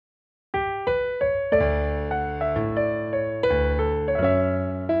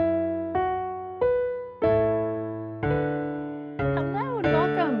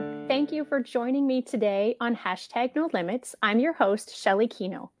for joining me today on Hashtag No Limits. I'm your host, Shelly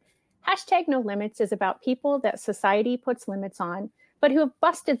Kino. Hashtag No Limits is about people that society puts limits on, but who have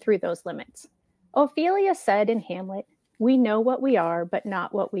busted through those limits. Ophelia said in Hamlet, "We know what we are, but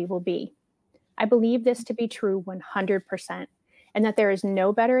not what we will be." I believe this to be true 100%, and that there is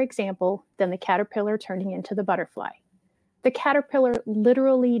no better example than the caterpillar turning into the butterfly. The caterpillar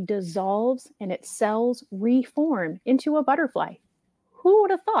literally dissolves and its cells reform into a butterfly. Who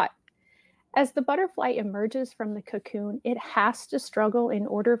would have thought? As the butterfly emerges from the cocoon, it has to struggle in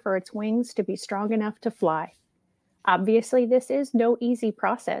order for its wings to be strong enough to fly. Obviously, this is no easy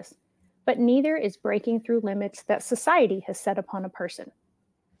process, but neither is breaking through limits that society has set upon a person.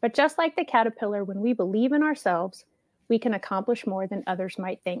 But just like the caterpillar, when we believe in ourselves, we can accomplish more than others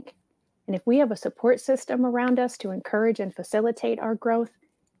might think. And if we have a support system around us to encourage and facilitate our growth,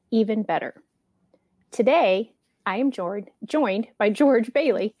 even better. Today, I am joined by George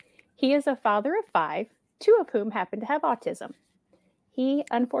Bailey. He is a father of 5, 2 of whom happen to have autism. He,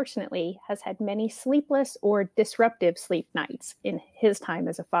 unfortunately, has had many sleepless or disruptive sleep nights in his time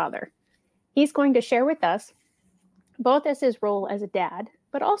as a father. He's going to share with us, both as his role as a dad,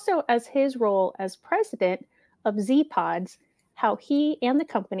 but also as his role as president of Z-Pods, how he and the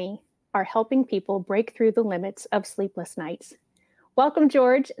company are helping people break through the limits of sleepless nights. Welcome,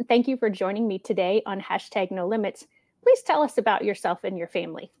 George. Thank you for joining me today on Hashtag No Limits. Please tell us about yourself and your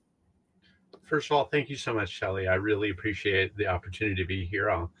family. First of all, thank you so much, Shelly. I really appreciate the opportunity to be here.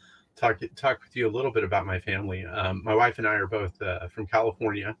 I'll talk with you a little bit about my family. My wife and I are both from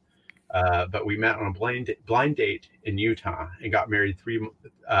California, but we met on a blind date in Utah and got married 3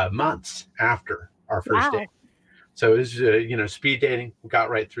 months after our first date. So it was, speed dating. We got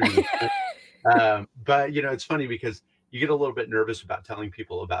right through. But, it's funny because you get a little bit nervous about telling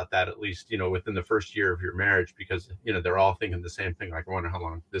people about that, at least, within the first year of your marriage, because, they're all thinking the same thing. Like, I wonder how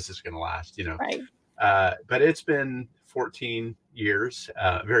long this is going to last, Right. But it's been 14 years,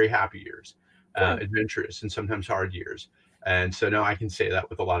 very happy years, adventurous and sometimes hard years. And so now I can say that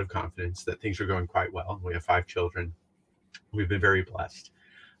with a lot of confidence that things are going quite well. We have 5 children. We've been very blessed.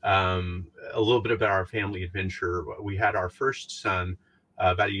 A little bit about our family adventure. We had our first son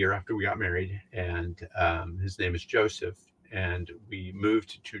about a year after we got married, and his name is Joseph. And we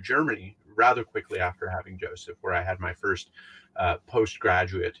moved to Germany rather quickly after having Joseph, where I had my first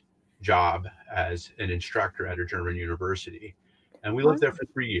postgraduate job as an instructor at a German university. And we lived there for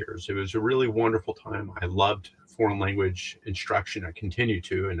 3 years. It was a really wonderful time. I loved foreign language instruction. I continue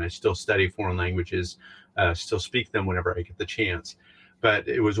to, and I still study foreign languages, still speak them whenever I get the chance. But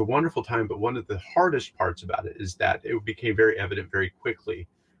it was a wonderful time. But one of the hardest parts about it is that it became very evident very quickly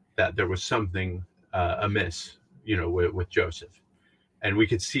that there was something amiss, with Joseph. And we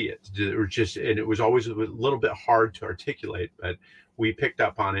could see it. And it was always a little bit hard to articulate, but we picked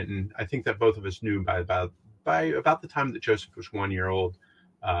up on it. And I think that both of us knew by about the time that Joseph was 1 year old,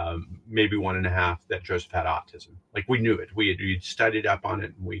 maybe 1.5, that Joseph had autism. Like, we knew it. We'd studied up on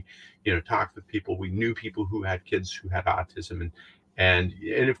it, and we, talked with people. We knew people who had kids who had autism,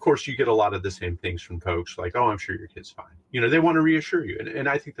 and of course you get a lot of the same things from folks like, "Oh, I'm sure your kid's fine." They want to reassure you. And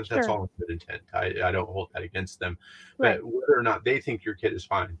I think that's all in good intent. I don't hold that against them. Right. But whether or not they think your kid is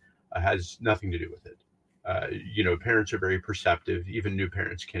fine has nothing to do with it. Parents are very perceptive. Even new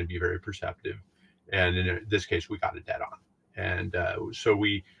parents can be very perceptive. And in this case, we got it dead on. And so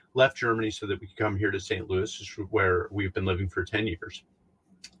we left Germany so that we could come here to St. Louis, where we've been living for 10 years,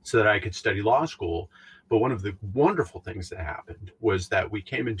 so that I could study law school. But one of the wonderful things that happened was that we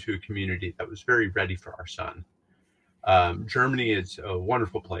came into a community that was very ready for our son. Germany is a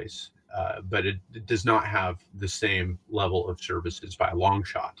wonderful place, but it does not have the same level of services by a long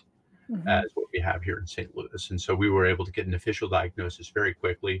shot as what we have here in St. Louis. And so we were able to get an official diagnosis very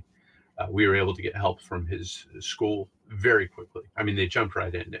quickly. We were able to get help from his school very quickly. I mean, they jumped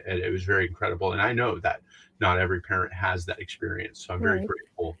right in. It was very incredible. And I know that not every parent has that experience. So I'm very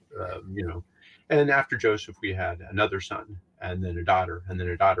grateful, And after Joseph, we had another son, and then a daughter, and then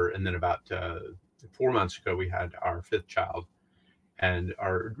a daughter. And then about 4 months ago, we had our 5th child, and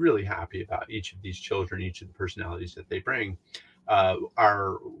are really happy about each of these children, each of the personalities that they bring.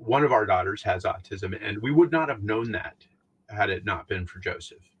 One of our daughters has autism, and we would not have known that had it not been for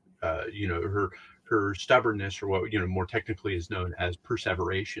Joseph. Her stubbornness, or what more technically is known as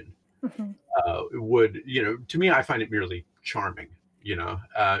perseveration, would, to me, I find it merely charming.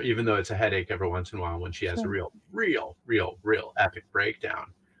 Even though it's a headache every once in a while when she has a real epic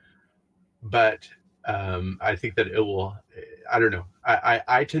breakdown. But I think that it will. I don't know.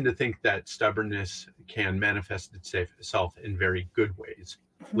 I tend to think that stubbornness can manifest itself in very good ways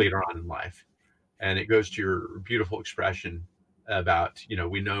later on in life, and it goes to your beautiful expression about,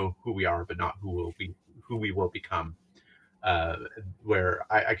 we know who we are, but not who we will become. Uh, where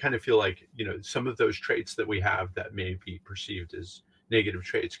I kind of feel like, some of those traits that we have that may be perceived as negative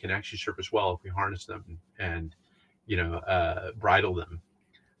traits can actually serve us well if we harness them and, bridle them.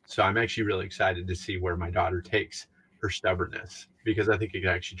 So I'm actually really excited to see where my daughter takes her stubbornness, because I think it could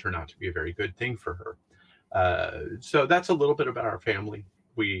actually turn out to be a very good thing for her. So that's a little bit about our family.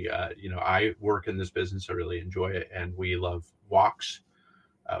 We, I work in this business. I really enjoy it. And we love walks.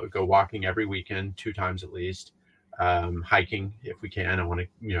 We go walking every weekend, 2 times at least. Hiking if we can. I want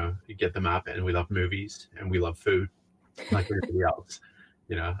to, get them up. And we love movies and we love food like everybody else.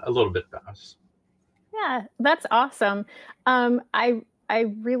 A little bit about us. Yeah, that's awesome. I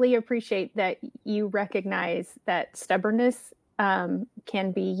really appreciate that you recognize that stubbornness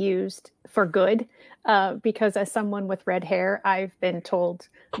can be used for good. Because as someone with red hair, I've been told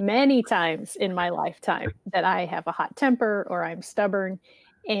many times in my lifetime that I have a hot temper or I'm stubborn,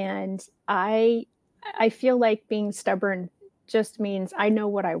 and I feel like being stubborn just means I know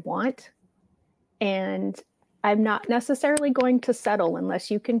what I want, and I'm not necessarily going to settle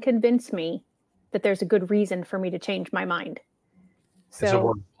unless you can convince me that there's a good reason for me to change my mind. It's a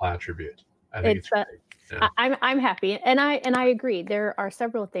wonderful attribute. I think it's great. Yeah. I'm happy, and I agree. There are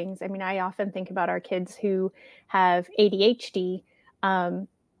several things. I mean, I often think about our kids who have ADHD.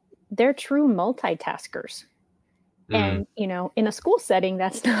 They're true multitaskers, and in a school setting,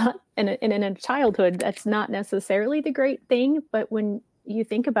 that's not, in a childhood, that's not necessarily the great thing. But when you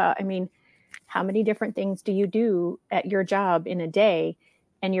think about, I mean, how many different things do you do at your job in a day,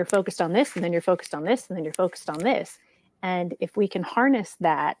 and you're focused on this, and then you're focused on this, and then you're focused on this. And if we can harness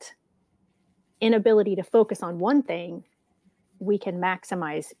that inability to focus on one thing, we can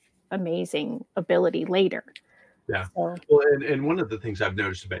maximize amazing ability later. Yeah. So. Well, and one of the things I've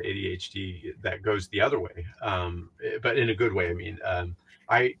noticed about ADHD that goes the other way, but in a good way. I mean,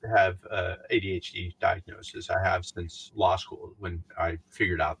 I have ADHD diagnosis. I have since law school, when I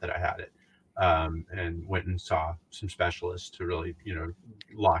figured out that I had it, and went and saw some specialists to really,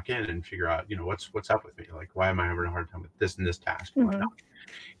 lock in and figure out, what's up with me. Like, why am I having a hard time with this and this task and whatnot?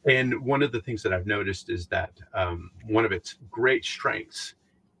 And one of the things that I've noticed is that one of its great strengths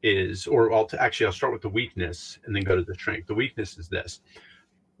is, I'll start with the weakness and then go to the strength. The weakness is this: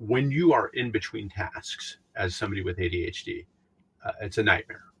 when you are in between tasks as somebody with ADHD, it's a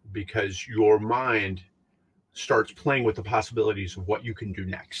nightmare, because your mind starts playing with the possibilities of what you can do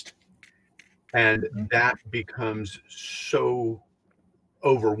next. And that becomes so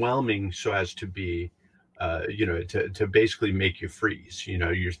overwhelming so as to be, to basically make you freeze.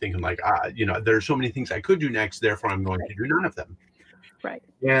 You're thinking like, there's so many things I could do next, therefore I'm going to do none of them. Right.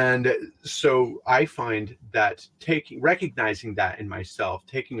 And so I find that recognizing that in myself,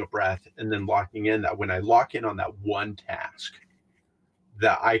 taking a breath, and then locking in, that when I lock in on that one task,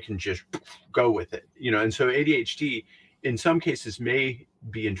 that I can just go with it. And so ADHD in some cases may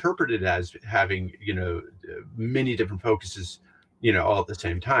be interpreted as having, many different focuses, all at the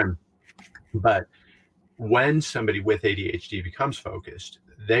same time. But when somebody with ADHD becomes focused,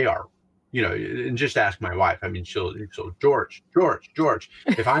 they are, and just ask my wife. I mean, she'll George,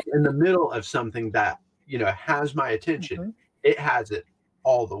 if I'm in the middle of something that, has my attention, it has it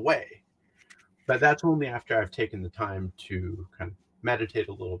all the way. But that's only after I've taken the time to kind of meditate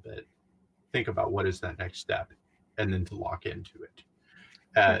a little bit, think about what is that next step, and then to lock into it.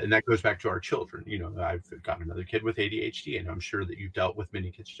 And that goes back to our children. I've got another kid with ADHD, and I'm sure that you've dealt with many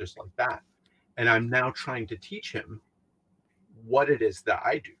kids just like that. And I'm now trying to teach him what it is that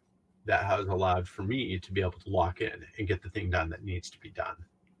I do that has allowed for me to be able to lock in and get the thing done that needs to be done.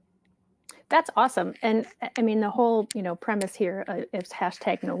 That's awesome. And I mean, the whole, premise here is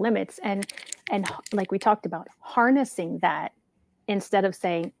 #NoLimits. And like we talked about, harnessing that instead of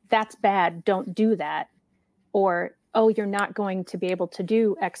saying, that's bad, don't do that. Or, oh, you're not going to be able to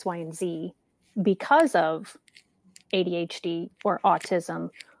do X, Y, and Z because of ADHD or autism,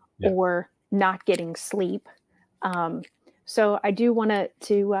 or not getting sleep. So I do want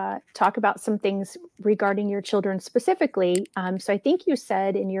to talk about some things regarding your children specifically. So I think you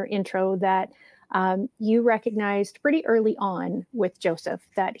said in your intro that you recognized pretty early on with Joseph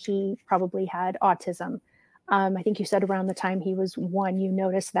that he probably had autism. I think you said around the time he was 1, you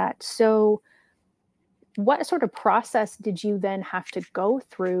noticed that. So what sort of process did you then have to go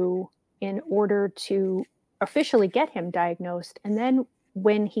through in order to officially get him diagnosed? And then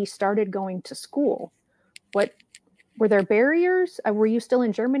when he started going to school, what were there barriers? Were you still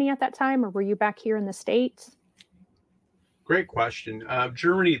in Germany at that time, or were you back here in the States? Great question.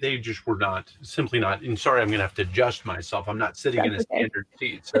 Germany, they just were simply not. And sorry, I'm going to have to adjust myself. I'm not sitting in That's a okay. standard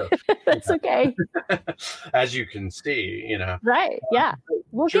seat, so That's okay. as you can see, Right. Yeah.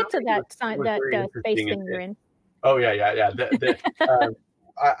 We'll get to Germany that was very space interesting. thing you're in. Oh yeah.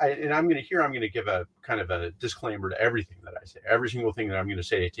 And I'm going to give a kind of a disclaimer to everything that I say. Every single thing that I'm going to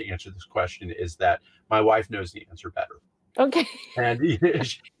say to answer this question is that my wife knows the answer better. Okay. And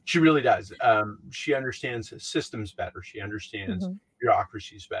she really does. She understands systems better. She understands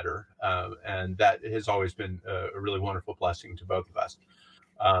bureaucracies better. And that has always been a really wonderful blessing to both of us.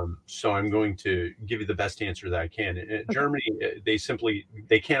 So I'm going to give you the best answer that I can. In Germany,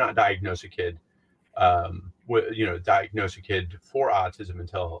 they cannot diagnose a kid, diagnose a kid for autism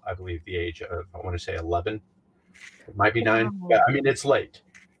until I believe the age of, I want to say 11. It might be 9. Wow. Yeah, I mean, it's late.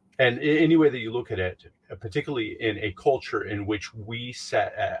 And any way that you look at it, particularly in a culture in which we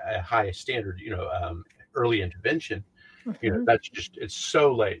set a high standard, early intervention, that's it's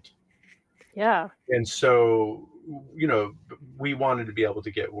so late. Yeah. And so, we wanted to be able to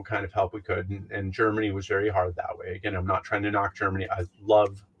get what kind of help we could. And Germany was very hard that way. Again, I'm not trying to knock Germany. I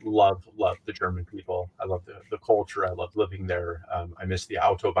love the German people. I love the culture. I love living there. I miss the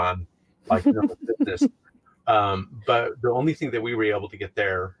Autobahn, like no business. But the only thing that we were able to get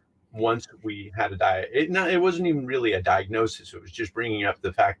there once we had it wasn't even really a diagnosis. It was just bringing up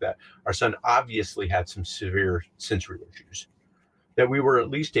the fact that our son obviously had some severe sensory issues, that we were at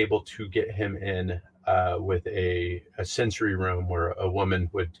least able to get him in with a sensory room where a woman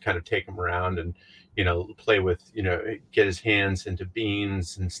would kind of take him around and, play with, get his hands into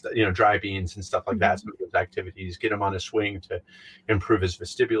beans and, dry beans and stuff like that. Some of those activities, get him on a swing to improve his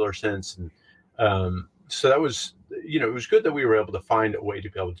vestibular sense. And so that was, it was good that we were able to find a way to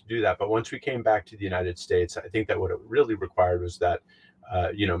be able to do that. But once we came back to the United States, I think that what it really required was that,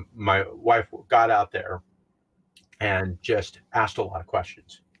 my wife got out there and just asked a lot of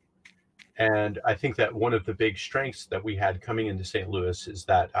questions. And I think that one of the big strengths that we had coming into St. Louis is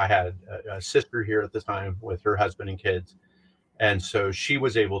that I had a sister here at the time with her husband and kids. And so she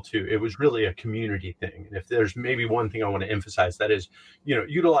was able to, it was really a community thing. And if there's maybe one thing I want to emphasize, that is,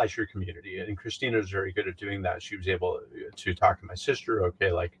 utilize your community. And Christina was very good at doing that. She was able to talk to my sister.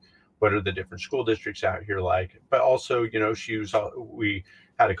 Okay, like, what are the different school districts out here like? But also, we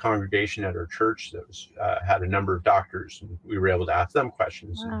had a congregation at our church that was had a number of doctors, and we were able to ask them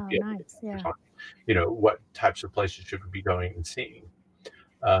questions. Wow, and nice. Yeah. What types of places should we be going and seeing?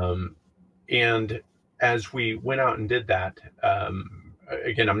 And as we went out and did that,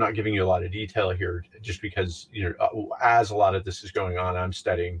 again, I'm not giving you a lot of detail here, just because as a lot of this is going on, I'm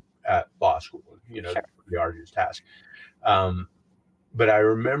studying at law school. Sure. The arduous task. But I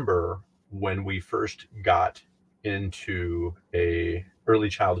remember when we first got into a early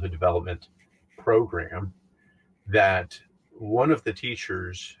childhood development program, that one of the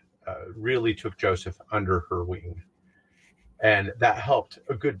teachers really took Joseph under her wing, and that helped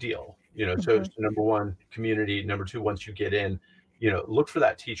a good deal. So number one, community. Number two, once you get in, look for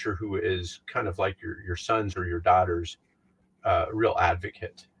that teacher who is kind of like your son's or your daughter's real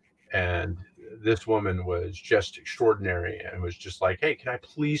advocate. And this woman was just extraordinary and was just like, hey, can I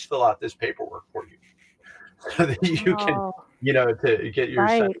please fill out this paperwork for you so that you can, to get your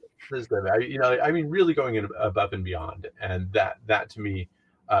son wisdom. I mean, really going above and beyond. And that to me,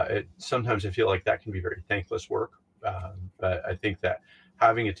 sometimes I feel like that can be very thankless work. But I think that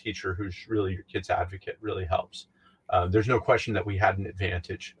having a teacher who's really your kid's advocate really helps. There's no question that we had an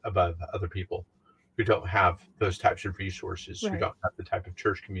advantage above other people who don't have those types of resources, who don't have the type of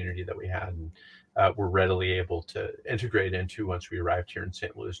church community that we had, and were readily able to integrate into once we arrived here in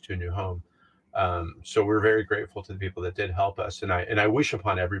St. Louis to a new home. So we're very grateful to the people that did help us, and I wish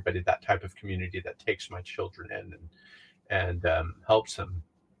upon everybody that type of community that takes my children in and helps them.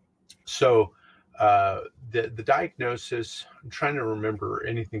 So the diagnosis, I'm trying to remember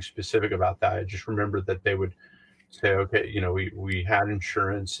anything specific about that. I just remember that they would say, okay, we had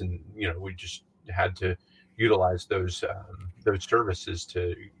insurance, and we just had to utilize those services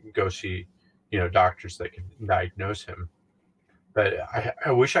to go see doctors that can diagnose him. But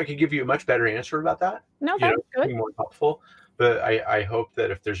I wish I could give you a much better answer about that. No, that's good. More helpful. But I hope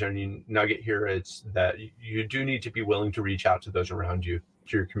that if there's any nugget here, it's that you do need to be willing to reach out to those around you,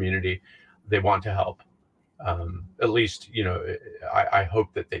 to your community. They want to help. At least, I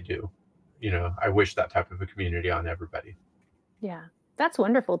hope that they do. I wish that type of a community on everybody. Yeah, that's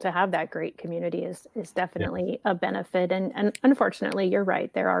wonderful to have. That great community is definitely a benefit. And unfortunately, you're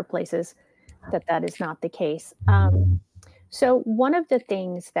right. There are places that is not the case. So one of the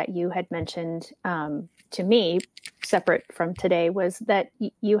things that you had mentioned to me, separate from today, was that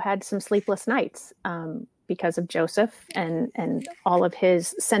you had some sleepless nights because of Joseph and all of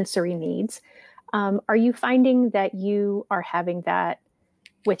his sensory needs. Are you finding that you are having that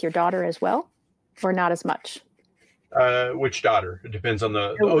with your daughter as well, or not as much? Which daughter? It depends on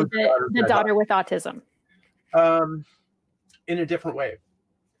the daughter with autism. In a different way.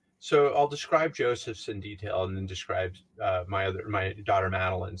 So I'll describe Joseph's in detail, and then describe my daughter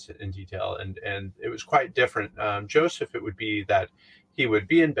Madeline's in detail, and it was quite different. Joseph, it would be that he would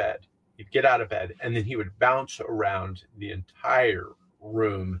be in bed, he'd get out of bed, and then he would bounce around the entire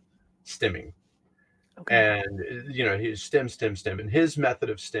room, stimming. Okay. And he stim, and his method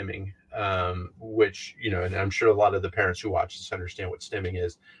of stimming, which and I'm sure a lot of the parents who watch this understand what stimming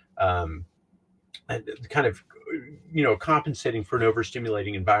is. And kind of compensating for an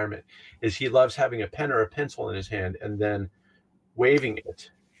overstimulating environment, is he loves having a pen or a pencil in his hand and then waving it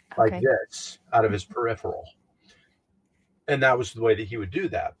like this out of his peripheral. And that was the way that he would do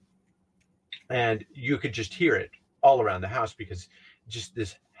that. And you could just hear it all around the house, because just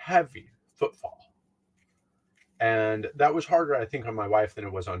this heavy footfall. And that was harder, I think, on my wife than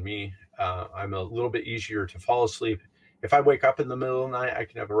it was on me. I'm a little bit easier to fall asleep. If I wake up in the middle of the night, I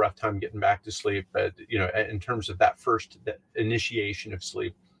can have a rough time getting back to sleep. But, in terms of that initiation of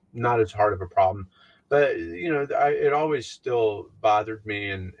sleep, not as hard of a problem. But, it always still bothered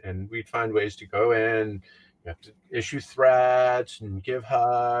me. And we'd find ways to go in. You have to issue threats and give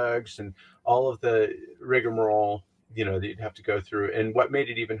hugs and all of the rigmarole, that you'd have to go through. And what made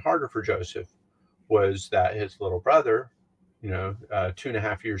it even harder for Joseph was that his little brother,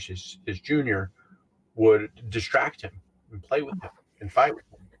 2.5 years his junior, would distract him and play with him and fight with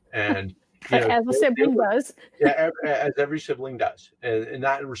him. And as a sibling does. Yeah, as every sibling does. And in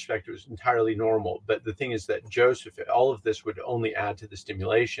that respect, it was entirely normal. But the thing is that Joseph, all of this would only add to the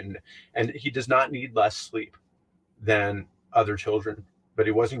stimulation. And he does not need less sleep than other children, but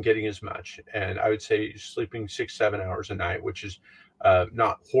he wasn't getting as much. And I would say sleeping 6-7 hours a night, which is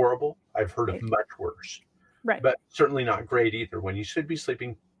not horrible. I've heard of much worse, right? But certainly not great either, when you should be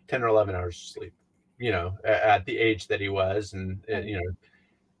sleeping 10 or 11 hours of sleep, at the age that he was. And,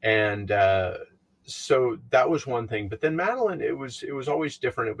 and so that was one thing. But then Madeline, it was always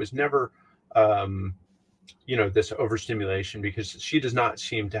different. It was never, this overstimulation, because she does not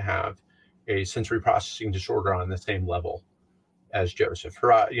seem to have a sensory processing disorder on the same level as Joseph.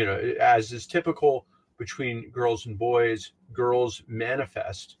 Her, as is typical between girls and boys, girls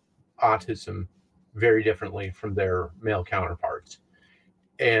manifest autism very differently from their male counterparts.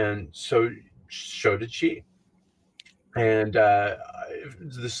 And so did she. And the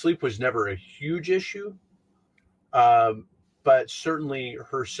sleep was never a huge issue. But certainly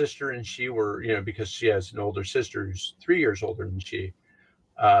her sister and she were, because she has an older sister who's 3 years older than she,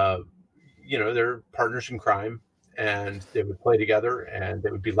 they're partners in crime, and they would play together and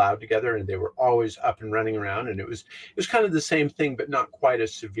they would be loud together, and they were always up and running around. And it was kind of the same thing, but not quite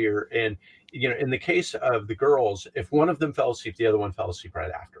as severe. And, in the case of the girls, if one of them fell asleep, the other one fell asleep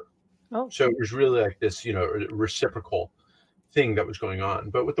right after. Oh. So it was really like this, reciprocal thing that was going on.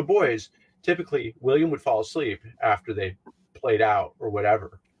 But with the boys, typically William would fall asleep after they played out or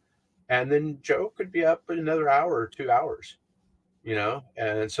whatever. And then Joe could be up another hour or 2 hours,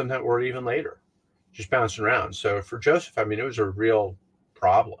 and sometimes, or even later, just bouncing around. So for Joseph, it was a real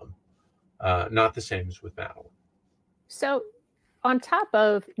problem, not the same as with Madeline. So on top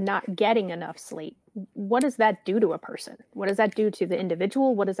of not getting enough sleep, what does that do to a person? What does that do to the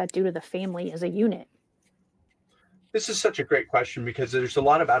individual? What does that do to the family as a unit? This is such a great question, because there's a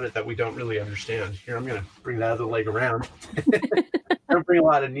lot about it that we don't really understand. Here, I'm going to bring that other leg around. Don't bring a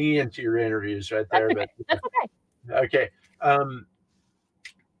lot of knee into your interviews right there. That's okay. That's okay.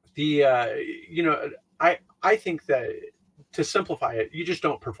 I think that, to simplify it, you just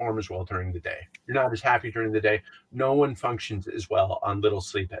don't perform as well during the day. You're not as happy during the day. No one functions as well on little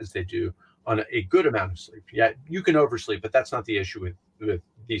sleep as they do on a good amount of sleep. Yeah, you can oversleep, but that's not the issue with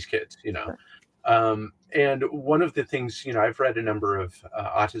these kids, Sure. And one of the things, I've read a number of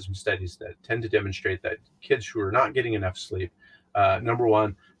autism studies that tend to demonstrate that kids who are not getting enough sleep, number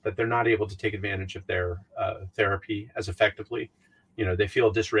one, that they're not able to take advantage of their therapy as effectively. They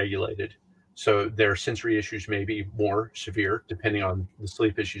feel dysregulated. So their sensory issues may be more severe depending on the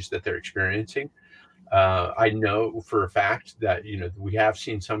sleep issues that they're experiencing. I know for a fact that, we have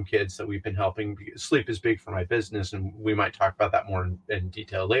seen some kids that we've been helping. Sleep is big for my business, and we might talk about that more in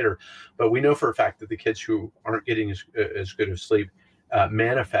detail later. But we know for a fact that the kids who aren't getting as good of sleep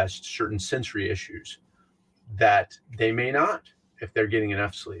manifest certain sensory issues that they may not if they're getting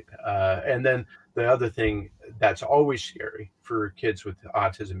enough sleep. And then the other thing that's always scary for kids with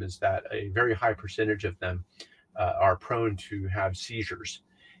autism is that a very high percentage of them are prone to have seizures.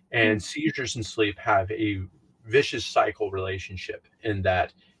 And seizures and sleep have a vicious cycle relationship in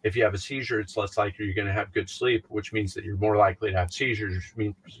that if you have a seizure, it's less likely you're going to have good sleep, which means that you're more likely to have seizures, which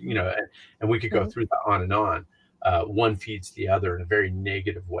means, and we could go Right. through that on and on. One feeds the other in a very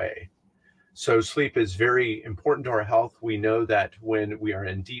negative way. So sleep is very important to our health. We know that when we are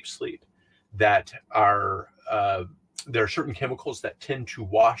in deep sleep, that there are certain chemicals that tend to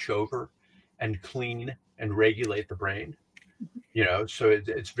wash over and clean and regulate the brain. So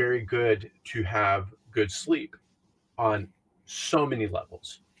it's very good to have good sleep on so many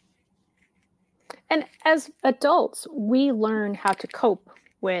levels. And as adults, we learn how to cope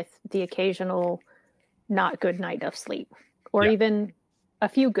with the occasional not good night of sleep, or Yeah. even a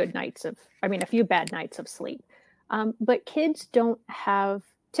few bad nights of sleep. But kids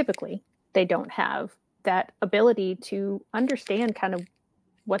typically, they don't have that ability to understand kind of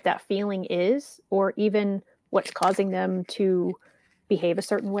what that feeling is, or even what's causing them to behave a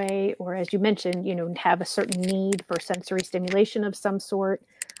certain way, or as you mentioned, have a certain need for sensory stimulation of some sort.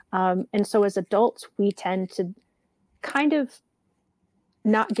 And so as adults, we tend to kind of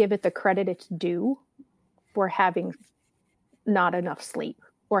not give it the credit it's due for having not enough sleep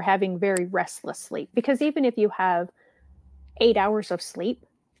or having very restless sleep. Because even if you have 8 hours of sleep,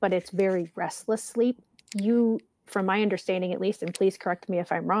 but it's very restless sleep, from my understanding at least, and please correct me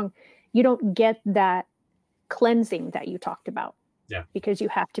if I'm wrong, you don't get that cleansing that you talked about. Yeah. Because you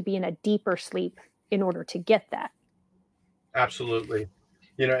have to be in a deeper sleep in order to get that. Absolutely.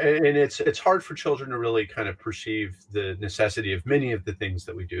 And it's hard for children to really kind of perceive the necessity of many of the things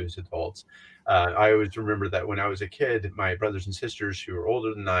that we do as adults. I always remember that when I was a kid, my brothers and sisters who were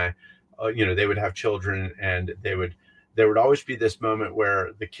older than I, they would have children, and there would always be this moment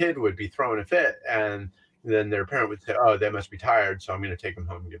where the kid would be throwing a fit, and then their parent would say, "Oh, they must be tired, so I'm going to take them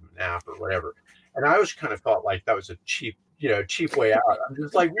home and give them a nap or whatever." And I always kind of felt like that was a cheap way out. I'm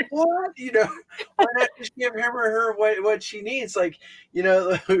just like, what? Why not just give him or her what she needs? Like, why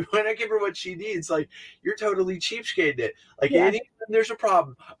not give her what she needs? Like, you're totally cheapskating it. Like, Yeah. anytime there's a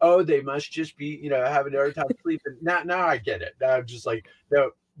problem, oh, they must just be, having a hard time sleeping. Now I get it. Now I'm just like,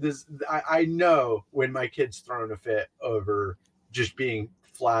 no, I know when my kid's throwing a fit over just being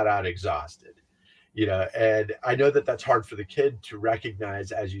flat out exhausted. And I know that that's hard for the kid to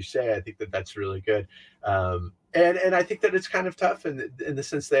recognize, as you say. I think that that's really good. And I think that it's kind of tough in the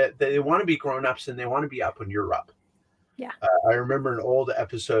sense that they want to be grown-ups and they want to be up when you're up. Yeah. I remember an old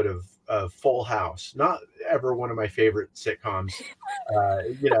episode of Full House, not ever one of my favorite sitcoms. A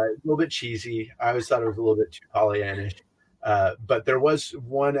little bit cheesy. I always thought it was a little bit too Pollyannish. But there was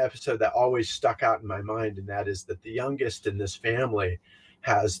one episode that always stuck out in my mind, and that is that the youngest in this family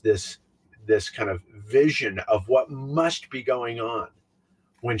has this kind of vision of what must be going on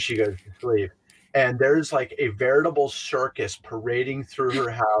when she goes to sleep. And there's like a veritable circus parading through her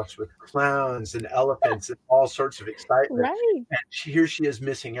house with clowns and elephants and all sorts of excitement. Right. And here she is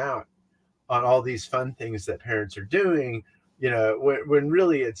missing out on all these fun things that parents are doing, when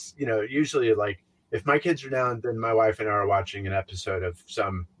really it's, usually like if my kids are down, then my wife and I are watching an episode of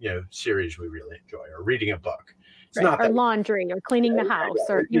some, series we really enjoy or reading a book. It's Right. not Or that laundry or cleaning the house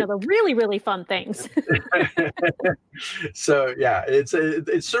or, the really, really fun things. So yeah, it's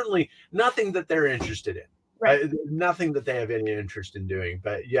certainly nothing that they're interested in. Right. Nothing that they have any interest in doing,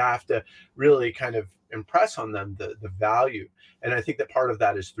 but you have to really kind of impress on them the value. And I think that part of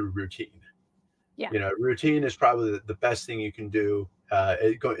that is through routine. Yeah. Routine is probably the best thing you can do.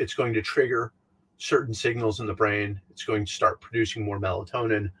 It's going to trigger certain signals in the brain. It's going to start producing more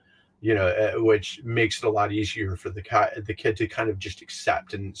melatonin, which makes it a lot easier for the kid to kind of just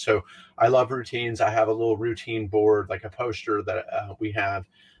accept. And so I love routines. I have a little routine board, like a poster that we have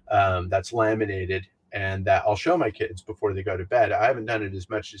that's laminated, and that I'll show my kids before they go to bed. I haven't done it as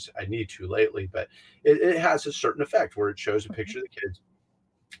much as I need to lately, but it has a certain effect where it shows a picture of the kids,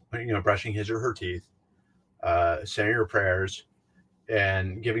 brushing his or her teeth, saying her prayers,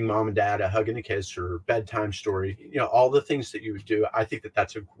 and giving mom and dad a hug and a kiss or bedtime story, all the things that you would do. I think that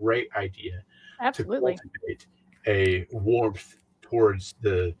that's a great idea. Absolutely. To cultivate a warmth towards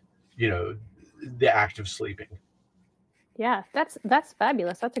the act of sleeping. Yeah, that's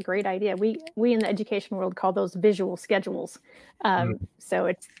fabulous. That's a great idea. We in the education world call those visual schedules. So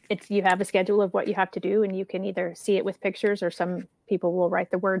it's you have a schedule of what you have to do, and you can either see it with pictures, or some people will write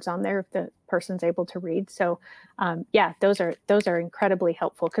the words on there if the person's able to read. So those are incredibly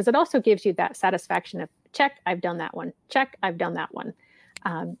helpful, because it also gives you that satisfaction of check, I've done that one. Check, I've done that one.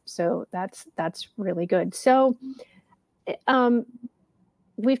 So that's really good. So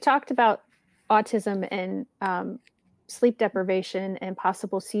we've talked about autism and sleep deprivation and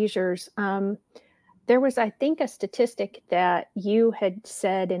possible seizures. there was, I think, a statistic that you had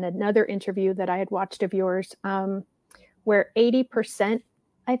said in another interview that I had watched of yours, where 80%,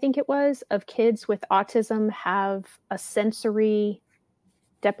 I think it was, of kids with autism have a sensory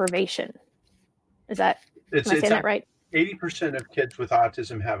deprivation. Am I saying that right? 80% of kids with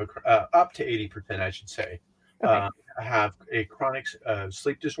autism have up to 80%, I should say, Okay. have a chronic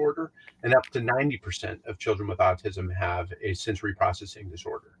sleep disorder, and up to 90% of children with autism have a sensory processing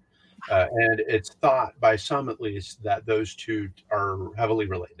disorder. And it's thought by some, at least, that those two are heavily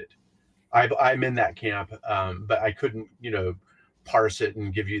related. I'm in that camp, but I couldn't, parse it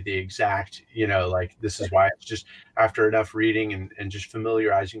and give you the exact, like this is why. It's just after enough reading and just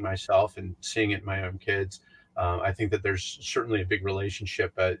familiarizing myself and seeing it in my own kids. I think that there's certainly a big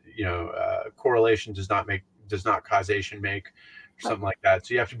relationship, but correlation does not causation make, or something like that.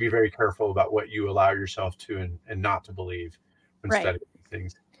 So you have to be very careful about what you allow yourself to and not to believe when studying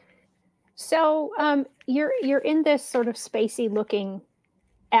things. So you're in this sort of spacey looking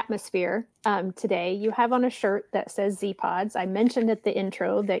atmosphere today. You have on a shirt that says Z-Pods. I mentioned at the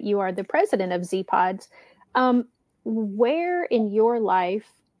intro that you are the president of Z-Pods. Where in your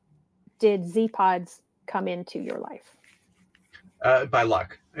life did Z-Pods come into your life? By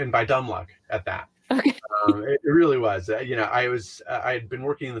luck, and by dumb luck at that. Okay. It really was. I had been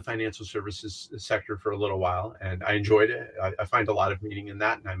working in the financial services sector for a little while, and I enjoyed it. I find a lot of meaning in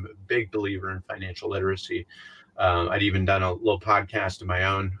that, and I'm a big believer in financial literacy. I'd even done a little podcast of my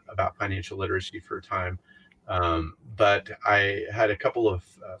own about financial literacy for a time. But I had a couple of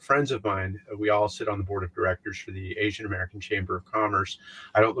friends of mine. We all sit on the board of directors for the Asian American Chamber of Commerce.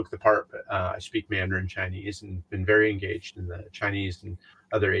 I don't look the part, but I speak Mandarin Chinese and been very engaged in the Chinese and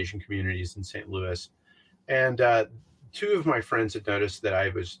other Asian communities in St. Louis. And two of my friends had noticed that I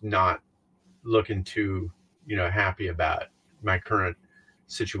was not looking too, happy about my current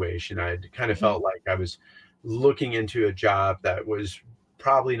situation. I kind of felt like I was looking into a job that was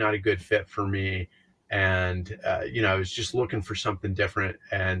probably not a good fit for me. And, I was just looking for something different.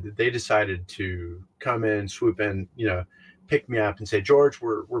 And they decided to come in, swoop in, pick me up and say, George,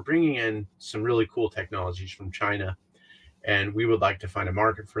 we're bringing in some really cool technologies from China, and we would like to find a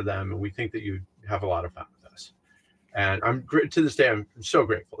market for them. And we think that you'd have a lot of fun with us. And to this day, I'm so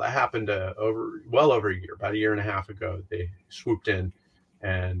grateful. That happened well over a year, about a year and a half ago. They swooped in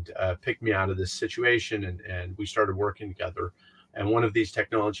and picked me out of this situation, and we started working together. And one of these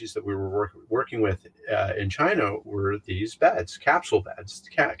technologies that we were working with in China were these beds, capsule beds.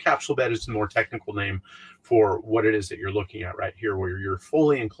 Capsule bed is the more technical name for what it is that you're looking at right here, where you're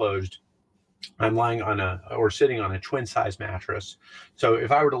fully enclosed. I'm lying sitting on a twin size mattress. So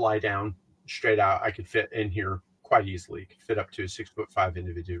if I were to lie down straight out, I could fit in here quite easily. Could fit up to a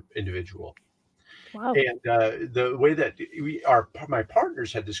 6'5" individual. Wow. And the way that my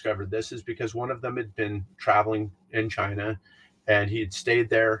partners had discovered this is because one of them had been traveling in China, and he had stayed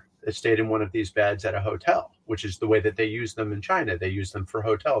in one of these beds at a hotel, which is the way that they use them in China. They use them for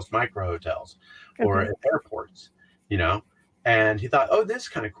hotels, micro hotels, or at airports, And he thought, oh, this is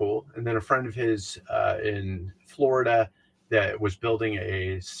kind of cool. And then a friend of his in Florida that was building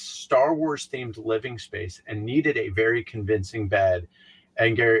a Star Wars themed living space and needed a very convincing bed.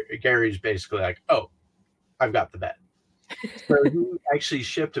 And Gary's basically like, oh, I've got the bed. So he actually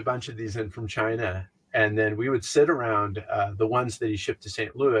shipped a bunch of these in from China. And then we would sit around the ones that he shipped to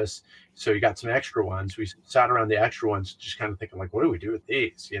St. Louis. So he got some extra ones. We sat around the extra ones, just kind of thinking, like, what do we do with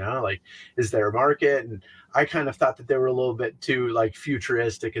these? Like, is there a market? And I kind of thought that they were a little bit too like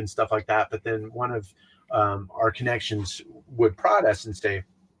futuristic and stuff like that. But then one of our connections would prod us and say,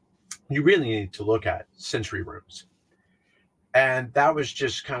 you really need to look at sensory rooms. And that was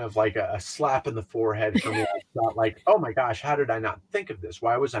just kind of like a slap in the forehead for me. I thought, like, oh my gosh, how did I not think of this?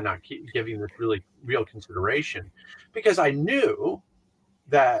 Why was I not giving this really real consideration? Because I knew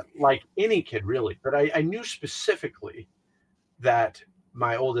that, like any kid really, but I knew specifically that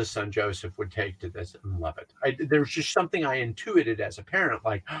my oldest son, Joseph, would take to this and love it. There was just something I intuited as a parent,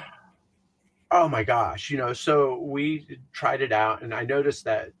 like, oh my gosh, so we tried it out, and I noticed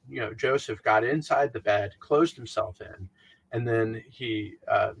that, Joseph got inside the bed, closed himself in, and then he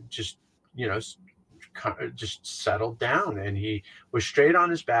just settled down, and he was straight on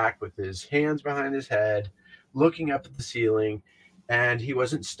his back with his hands behind his head, looking up at the ceiling, and he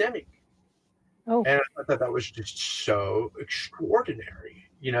wasn't stimming. Oh. And I thought that was just so extraordinary,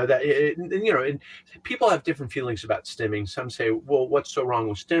 and people have different feelings about stimming. Some say, well, what's so wrong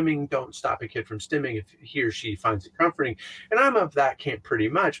with stimming? Don't stop a kid from stimming if he or she finds it comforting. And I'm of that camp pretty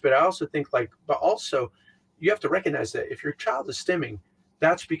much, but I also think you have to recognize that if your child is stimming,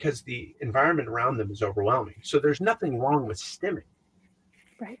 that's because the environment around them is overwhelming. So there's nothing wrong with stimming.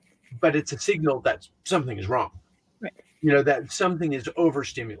 Right. but it's a signal that something is wrong. Right. That something is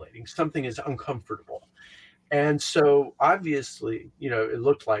overstimulating, something is uncomfortable. And so obviously, it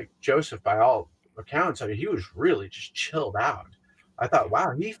looked like Joseph, by all accounts, I mean, he was really just chilled out. I thought,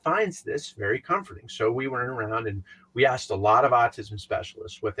 wow, he finds this very comforting. So we went around and we asked a lot of autism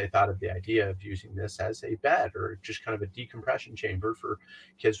specialists what they thought of the idea of using this as a bed or just kind of a decompression chamber for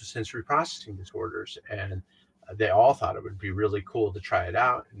kids with sensory processing disorders. And they all thought it would be really cool to try it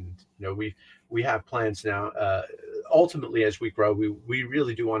out. And, we have plans now. Ultimately, as we grow, we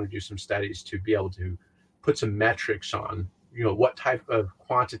really do want to do some studies to be able to put some metrics on, what type of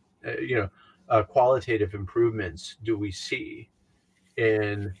qualitative improvements do we see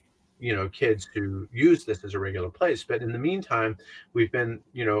in, kids who use this as a regular place. But in the meantime, we've been,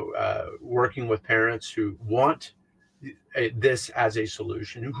 working with parents who want this as a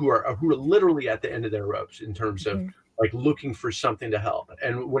solution, who are literally at the end of their ropes in terms of like looking for something to help.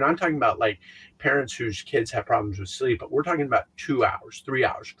 And when I'm talking about like parents whose kids have problems with sleep, but we're talking about 2 hours, 3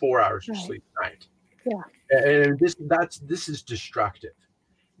 hours, 4 hours of sleep a night. Yeah. And this is destructive.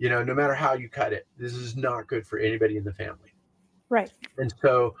 No matter how you cut it, this is not good for anybody in the family. Right. And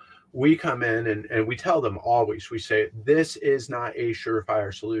so we come in and we tell them always, we say, this is not a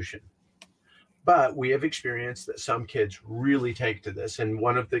surefire solution. But we have experienced that some kids really take to this. And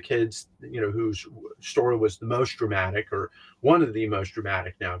one of the kids, whose story was the most dramatic, or one of the most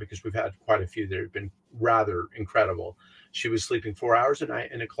dramatic now, because we've had quite a few that have been rather incredible. She was sleeping 4 hours a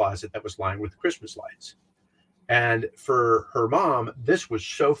night in a closet that was lined with Christmas lights. And for her mom, this was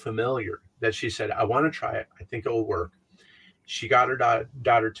so familiar that she said, I want to try it. I think it will work. She got her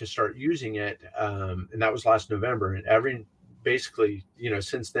daughter to start using it. And that was last November. And basically,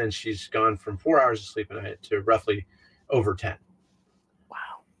 since then, she's gone from 4 hours of sleep a night to roughly over 10. Wow.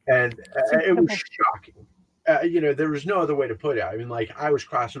 And it was shocking. There was no other way to put it. I mean, like, I was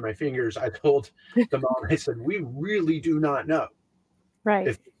crossing my fingers. I told the mom, I said, we really do not know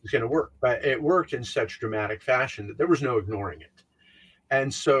if it's going to work. But it worked in such dramatic fashion that there was no ignoring it.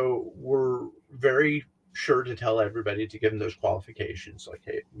 And so we're very sure to tell everybody to give them those qualifications. Like,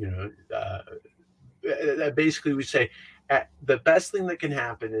 hey, basically we say, the best thing that can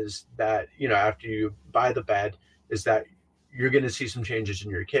happen is that, after you buy the bed, is that you're going to see some changes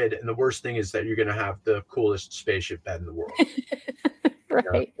in your kid. And the worst thing is that you're going to have the coolest spaceship bed in the world.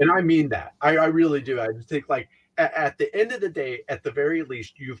 Right. And I mean that. I really do. I think, like, at the end of the day, at the very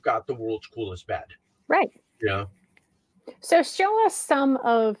least, you've got the world's coolest bed. Right. So show us some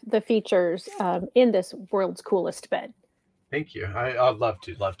of the features in this world's coolest bed. Thank you. I'd love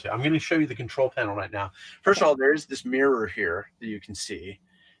to. I'm going to show you the control panel right now. First of all, there's this mirror here that you can see.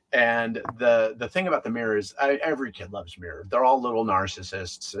 And the thing about the mirror is every kid loves mirror. They're all little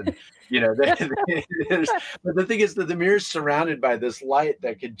narcissists. And, but the thing is that the mirror is surrounded by this light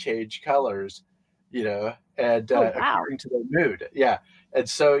that can change colors, and according to their mood. Yeah. And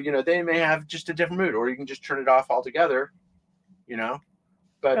so, they may have just a different mood, or you can just turn it off altogether,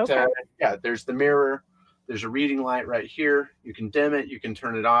 But there's the mirror. There's a reading light right here. You can dim it. You can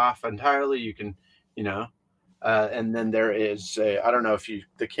turn it off entirely. You can, and then there is I don't know if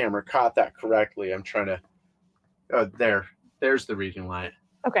the camera caught that correctly. I'm trying to, there's the reading light.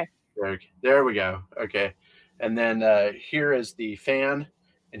 Okay. There we go. Okay. And then here is the fan,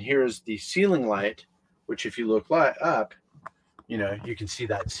 and here is the ceiling light, which if you look up, you can see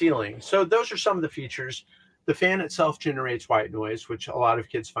that ceiling. So those are some of the features. The fan itself generates white noise, which a lot of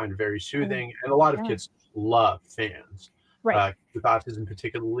kids find very soothing. And a lot of kids love fans. Right. With autism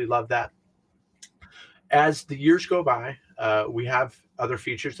particularly love that. As the years go by, we have other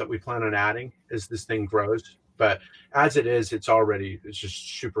features that we plan on adding as this thing grows. But as it is, it's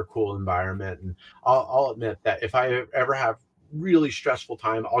just super cool environment. And I'll admit that if I ever have really stressful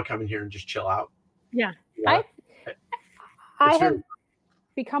time, I'll come in here and just chill out. Yeah. I have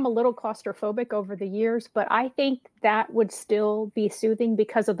become a little claustrophobic over the years, but I think that would still be soothing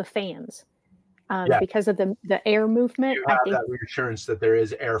because of the fans, because of the air movement. You have that reassurance that there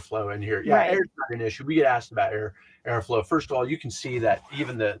is airflow in here. Yeah, air's not an issue. We get asked about airflow. First of all, you can see that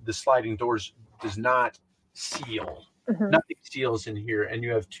even the sliding doors does not seal. Mm-hmm. Nothing seals in here, and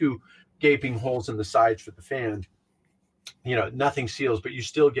you have two gaping holes in the sides for the fan. Nothing seals, but you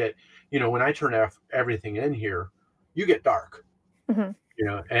still get, when I turn off everything in here, you get dark. Mm-hmm.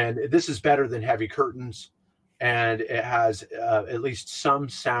 And this is better than heavy curtains, and it has at least some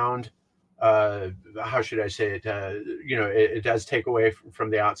sound. How should I say it? It does take away from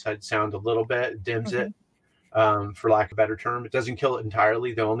the outside sound a little bit, dims it, for lack of a better term. It doesn't kill it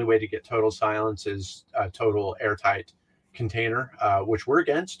entirely. The only way to get total silence is total airtight container, which we're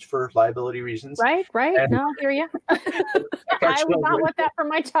against for liability reasons. Right. And No, I hear you. our I would not children. want that for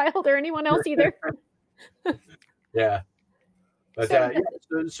my child or anyone else either. Yeah. But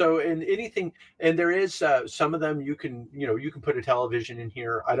So so in anything, and there is some of them you can put a television in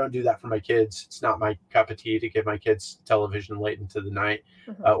here. I don't do that for my kids. It's not my cup of tea to give my kids television late into the night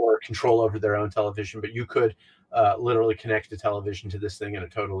or control over their own television. But you could literally connect a television to this thing and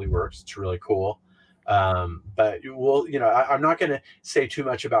it totally works. It's really cool. But I'm not going to say too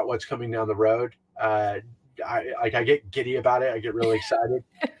much about what's coming down the road. I get giddy about it. I get really excited.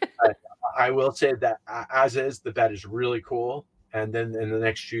 I will say that as is, the bed is really cool. And then in the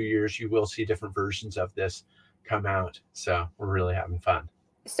next few years, you will see different versions of this come out. So we're really having fun.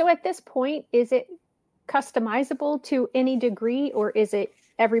 So at this point, is it customizable to any degree, or is it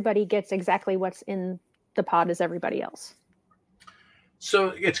everybody gets exactly what's in the pod as everybody else?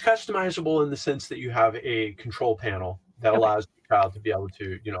 So it's customizable in the sense that you have a control panel that allows the child to be able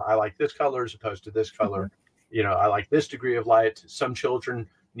to, I like this color as opposed to this color. I like this degree of light. Some children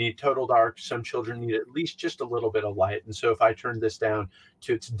need total dark. Some children need at least just a little bit of light. And so if I turn this down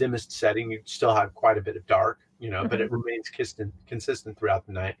to its dimmest setting, you still have quite a bit of dark, but it remains consistent throughout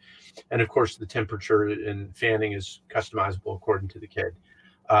the night. And of course, the temperature and fanning is customizable according to the kid.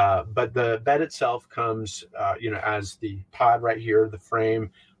 But the bed itself comes, as the pod right here, the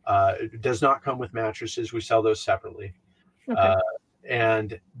frame. It does not come with mattresses. We sell those separately.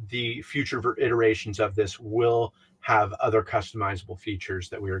 And the future iterations of this will have other customizable features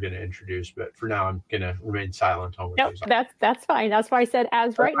that we are going to introduce. But for now, I'm going to remain silent on what those are. That's fine. That's why I said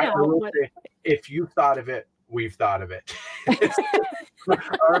as right now. I will say, if you've thought of it, we've thought of it.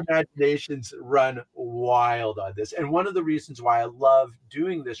 Our imaginations run wild on this. And one of the reasons why I love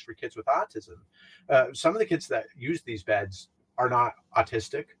doing this for kids with autism, some of the kids that use these beds are not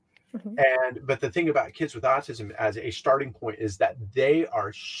autistic. But the thing about kids with autism as a starting point is that they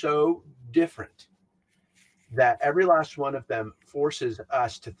are so different that every last one of them forces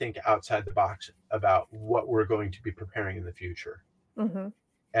us to think outside the box about what we're going to be preparing in the future.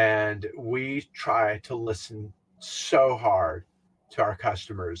 And we try to listen so hard to our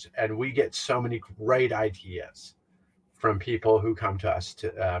customers, and we get so many great ideas from people who come to us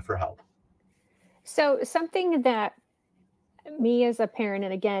for help. So something that me as a parent,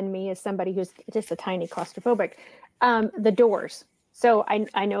 and again, me as somebody who's just a tiny claustrophobic, the doors. So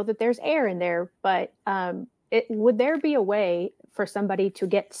I know that there's air in there, but would there be a way for somebody to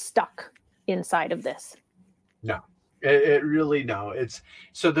get stuck inside of this? No, it really, no.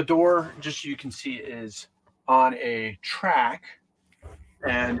 So the door, just so you can see, is on a track,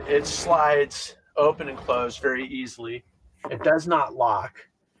 and it slides open and close very easily. It does not lock,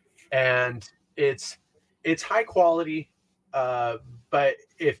 and it's high quality. But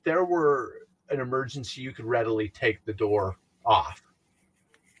if there were an emergency, you could readily take the door off.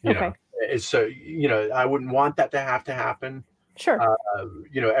 So I wouldn't want that to happen. Sure.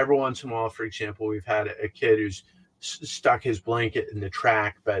 Every once in a while, for example, we've had a kid who's stuck his blanket in the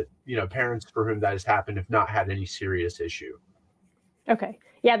track, but parents for whom that has happened have not had any serious issue. Okay.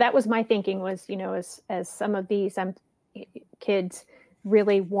 Yeah, that was my thinking was, as some of these kids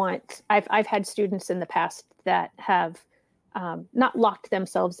really want, I've had students in the past that have not locked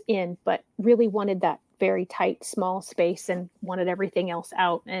themselves in, but really wanted that very tight, small space and wanted everything else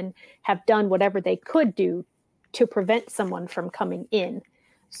out, and have done whatever they could do to prevent someone from coming in.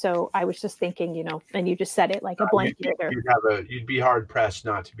 So I was just thinking, and you just said it like a blanket. You'd be hard pressed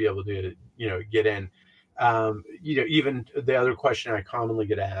not to be able to, get in. Even the other question I commonly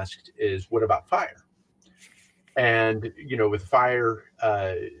get asked is, what about fire? And, with fire,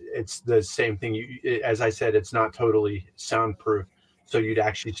 it's the same thing. As I said, it's not totally soundproof. So you'd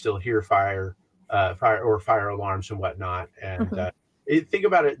actually still hear fire alarms and whatnot. And think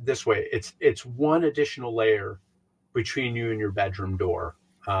about it this way. It's one additional layer between you and your bedroom door.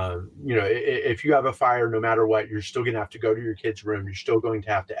 If you have a fire, no matter what, you're still going to have to go to your kid's room. You're still going to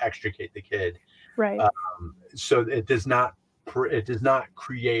have to extricate the kid. Right. So it does not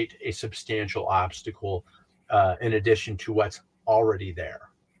create a substantial obstacle in addition to what's already there.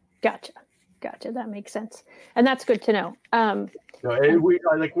 Gotcha. That makes sense. And that's good to know.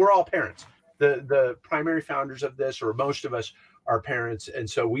 We're all parents. The primary founders of this, or most of us, are parents. And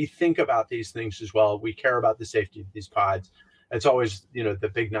so we think about these things as well. We care about the safety of these pods. It's always,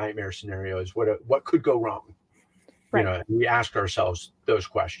 the big nightmare scenario is what could go wrong? Right. We ask ourselves those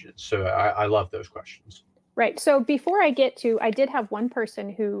questions. So I love those questions. Right. So before I get to, I did have one person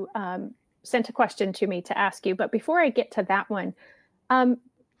who sent a question to me to ask you, but before I get to that one,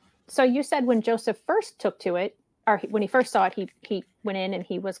 so you said when Joseph first took to it, or when he first saw it, he went in and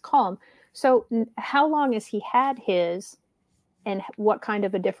he was calm. So how long has he had his, And what kind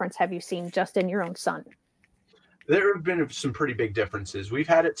of a difference have you seen just in your own son? There have been some pretty big differences. We've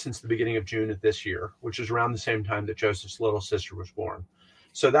had it since the beginning of June of this year, which is around the same time that Joseph's little sister was born.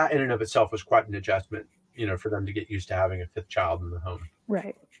 So that in and of itself was quite an adjustment, for them to get used to having a fifth child in the home.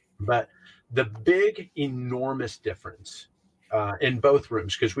 Right. But the big, enormous difference in both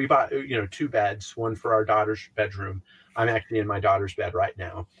rooms, because we bought, two beds, one for our daughter's bedroom. I'm actually in my daughter's bed right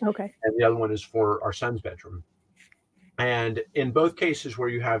now. Okay. And the other one is for our son's bedroom. And in both cases where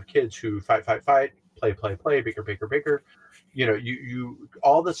you have kids who fight, play, bigger, you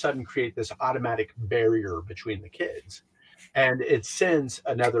all of a sudden create this automatic barrier between the kids. And it sends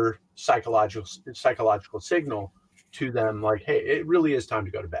another psychological signal to them like, hey, it really is time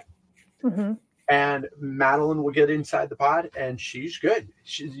to go to bed. Mm-hmm. And Madeline will get inside the pod and she's good.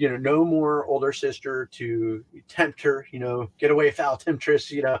 She's, no more older sister to tempt her, get away, foul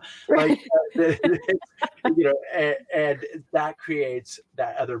temptress, Right. and that creates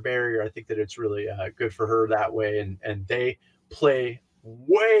that other barrier. I think that it's really good for her that way. And they play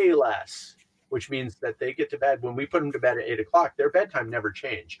way less, which means that they get to bed. When we put them to bed at 8:00, their bedtime never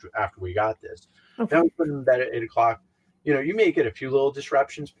changed after we got this. Okay. Now we put them to bed at 8:00. You may get a few little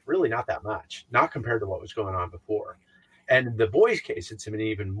disruptions, but really not that much, not compared to what was going on before. And in the boys' case, it's been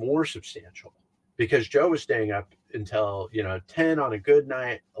even more substantial because Joe was staying up until, 10 on a good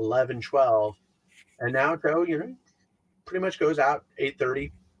night, 11, 12. And now Joe, pretty much goes out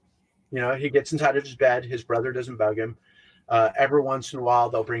 8:30. He gets inside of his bed. His brother doesn't bug him. Every once in a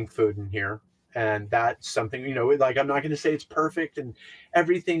while, they'll bring food in here. And that's something, like, I'm not going to say it's perfect and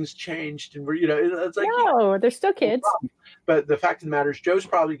everything's changed. And we're, it's like, no, they're still kids. But the fact of the matter is Joe's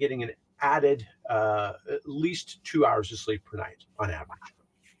probably getting an added at least 2 hours of sleep per night on average.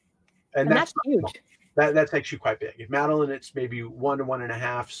 And that's huge. That's actually quite big. If Madeline, it's maybe 1 to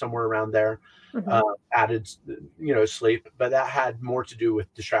 1.5, somewhere around there, added, sleep. But that had more to do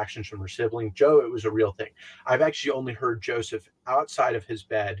with distractions from her sibling. Joe, it was a real thing. I've actually only heard Joseph outside of his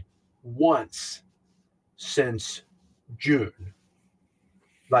bed once since June,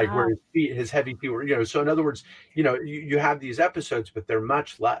 like where his heavy feet were, so in other words, you have these episodes, but they're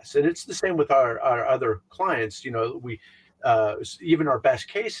much less. And it's the same with our other clients. We even our best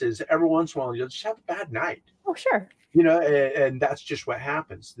cases, every once in a while, you'll just have a bad night. Oh, sure. And that's just what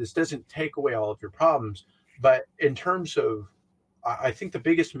happens. This doesn't take away all of your problems. But in terms of, I think the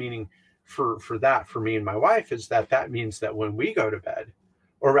biggest meaning for that, for me and my wife, is that means that when we go to bed,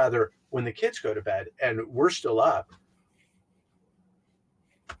 or rather, when the kids go to bed and we're still up,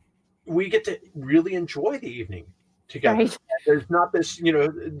 we get to really enjoy the evening together. Right. There's not this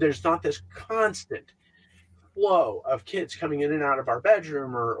constant flow of kids coming in and out of our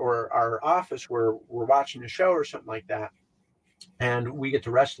bedroom or our office where we're watching a show or something like that. And we get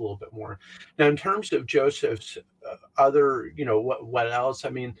to rest a little bit more. Now, in terms of Joseph's other, what else? I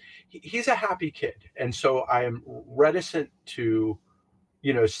mean, he's a happy kid. And so I am reticent to,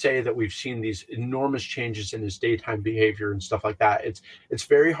 say that we've seen these enormous changes in his daytime behavior and stuff like that. It's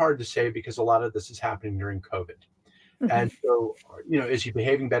very hard to say because a lot of this is happening during COVID. Mm-hmm. And so, is he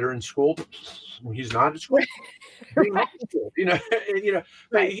behaving better in school? He's not at school. Right.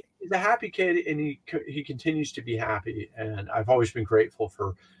 But he's a happy kid and he continues to be happy. And I've always been grateful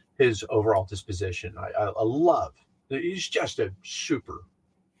for his overall disposition. I love, he's just a super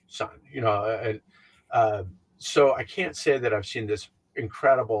son, and so I can't say that I've seen this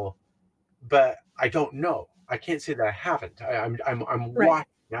incredible, but I don't know. I can't say that I haven't. I'm right. Watching.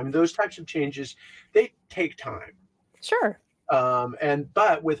 I mean, those types of changes, they take time. Sure.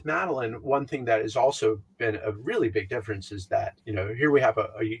 But with Madeline, one thing that has also been a really big difference is that, here we have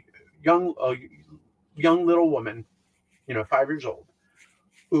a young little woman, 5 years old,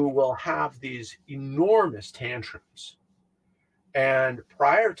 who will have these enormous tantrums. And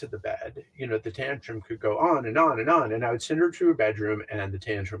prior to the bed, the tantrum could go on and on and on. And I would send her to her bedroom and the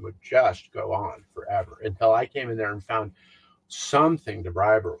tantrum would just go on forever until I came in there and found something to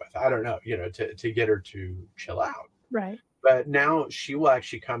bribe her with. I don't know, to get her to chill out. Right. But now she will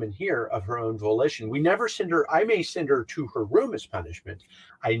actually come in here of her own volition. We never send her. I may send her to her room as punishment.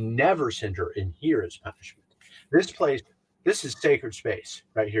 I never send her in here as punishment. This place, this is sacred space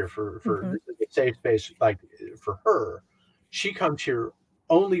right here for this is a safe space, like for her. She comes here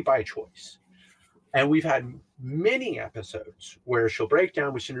only by choice. And we've had many episodes where she'll break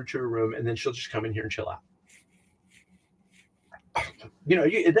down, we send her to her room, and then she'll just come in here and chill out.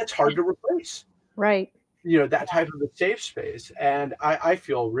 That's hard to replace. Right. That type of a safe space. And I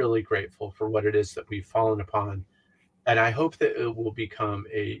feel really grateful for what it is that we've fallen upon. And I hope that it will become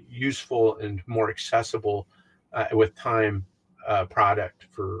a useful and more accessible with time product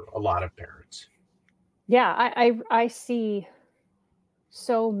for a lot of parents. Yeah, I see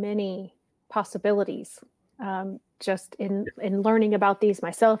so many possibilities. Just in learning about these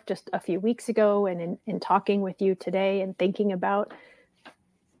myself just a few weeks ago, and in talking with you today, and thinking about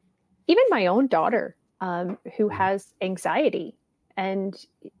even my own daughter, who has anxiety. And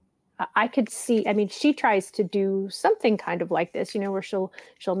I could see, I mean, she tries to do something kind of like this, where she'll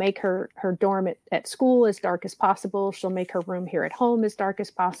make her dorm at school as dark as possible. She'll make her room here at home as dark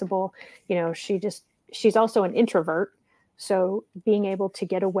as possible. She's also an introvert. So being able to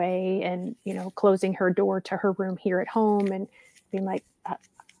get away and, closing her door to her room here at home and being like,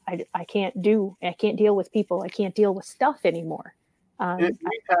 I can't deal with people. I can't deal with stuff anymore. We've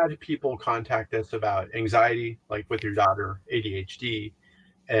had people contact us about anxiety, like with your daughter, ADHD.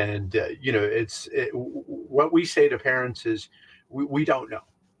 And, what we say to parents is we don't know.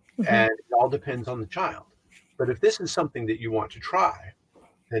 Mm-hmm. And it all depends on the child. But if this is something that you want to try,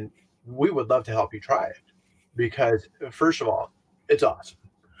 then we would love to help you try it. Because first of all, it's awesome.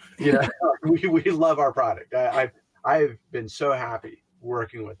 We love our product. I've been so happy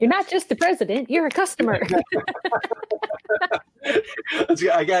working with. You're not just the president; you're a customer.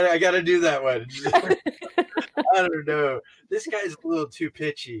 I gotta do that one. I don't know. This guy's a little too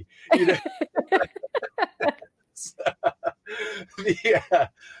pitchy. Yeah.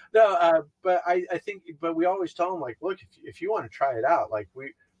 No, but I think, but we always tell them, like, look, if you want to try it out, like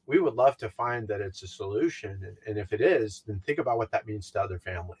we would love to find that it's a solution. And if it is, then think about what that means to other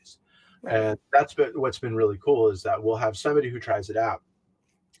families. Right. And that's what's been really cool is that we'll have somebody who tries it out,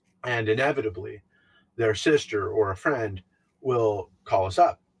 and inevitably their sister or a friend will call us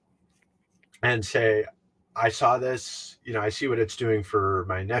up and say, I saw this, I see what it's doing for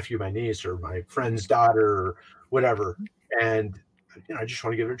my nephew, my niece, or my friend's daughter, or whatever. And, I just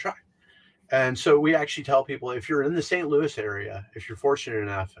want to give it a try. And so we actually tell people, if you're in the St. Louis area, if you're fortunate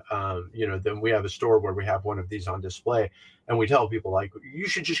enough, then we have a store where we have one of these on display. And we tell people, like, you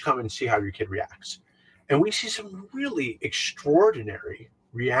should just come and see how your kid reacts. And we see some really extraordinary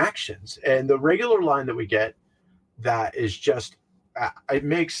reactions. And the regular line that we get that is just, it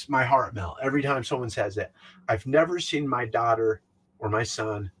makes my heart melt every time someone says it. I've never seen my daughter or my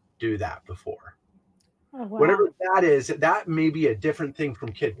son do that before. Oh, wow. Whatever that is, that may be a different thing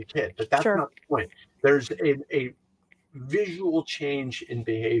from kid to kid, but that's not the point. There's a visual change in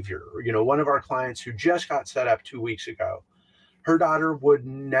behavior. One of our clients who just got set up 2 weeks ago, her daughter would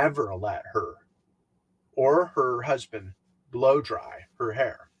never let her or her husband blow dry her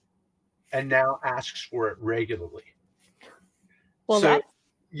hair, and now asks for it regularly. Well, so,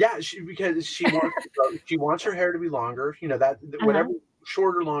 because she wants her hair to be longer. Whatever,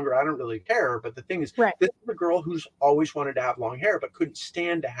 short or longer, I don't really care. But the thing is, this is a girl who's always wanted to have long hair, but couldn't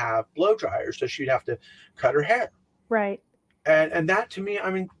stand to have blow dryers, so she'd have to cut her hair. Right. And that, to me,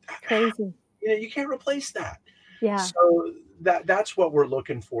 I mean, crazy. You can't replace that. Yeah. So that's what we're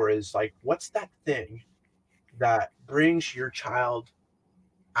looking for, is like, what's that thing that brings your child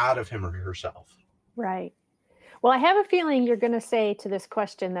out of him or herself? Right. Well, I have a feeling you're going to say to this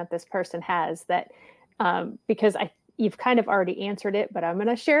question that this person has that, because you've kind of already answered it, but I'm going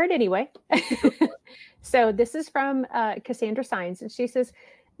to share it anyway. So this is from Cassandra Sines, and she says,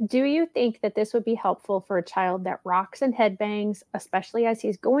 do you think that this would be helpful for a child that rocks and headbangs, especially as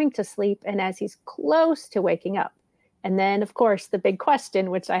he's going to sleep and as he's close to waking up? And then, of course, the big question,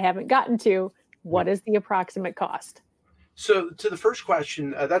 which I haven't gotten to, what is the approximate cost? So to the first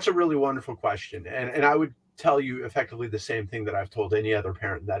question, that's a really wonderful question. And I would tell you effectively the same thing that I've told any other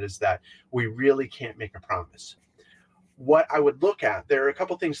parent, that is that we really can't make a promise. What I would look at, there are a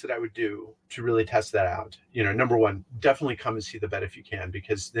couple things that I would do to really test that out. Number one, definitely come and see the vet if you can,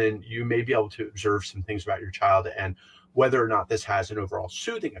 because then you may be able to observe some things about your child and whether or not this has an overall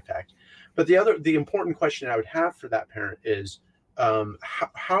soothing effect. But the important question I would have for that parent is,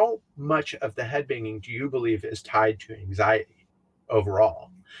 how much of the headbanging do you believe is tied to anxiety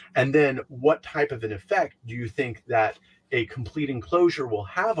overall? And then what type of an effect do you think that a complete enclosure will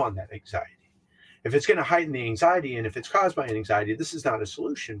have on that anxiety? If it's going to heighten the anxiety, and if it's caused by an anxiety, this is not a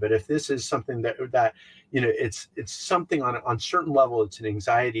solution. But if this is something that it's something on certain level, it's an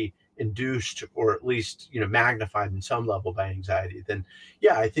anxiety induced, or at least magnified in some level by anxiety, then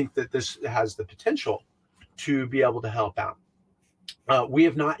I think that this has the potential to be able to help out. We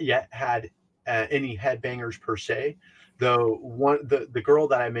have not yet had any headbangers per se, though. The girl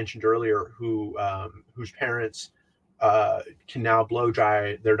that I mentioned earlier, whose parents can now blow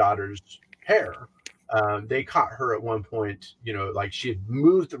dry their daughter's hair, they caught her at one point, like she had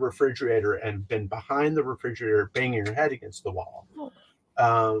moved the refrigerator and been behind the refrigerator banging her head against the wall.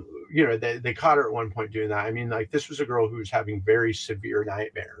 They caught her at one point doing that. I mean, like, this was a girl who was having very severe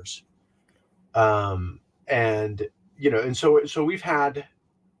nightmares. And And so we've had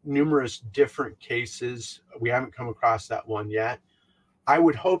numerous different cases. We haven't come across that one yet. I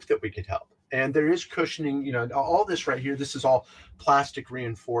would hope that we could help. And there is cushioning, all this right here, this is all plastic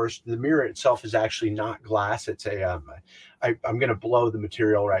reinforced. The mirror itself is actually not glass. It's I'm going to blow the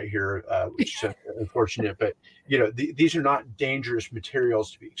material right here, which is unfortunate, but these are not dangerous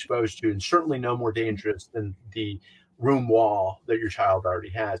materials to be exposed to, and certainly no more dangerous than the room wall that your child already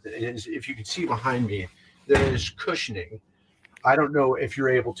has. And if you can see behind me, there is cushioning. I don't know if you're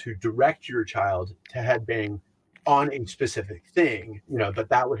able to direct your child to headbang on a specific thing, but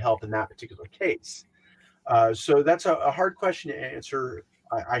that would help in that particular case. So that's a hard question to answer.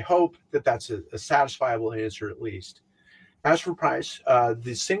 I hope that that's a satisfiable answer at least. As for price,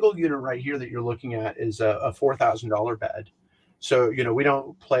 the single unit right here that you're looking at is a $4,000 bed. So, we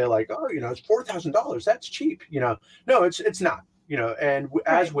don't play like, it's $4,000. That's cheap. No, it's not, and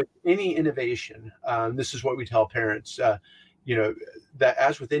as with any innovation, this is what we tell parents, that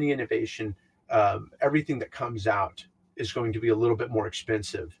as with any innovation, everything that comes out is going to be a little bit more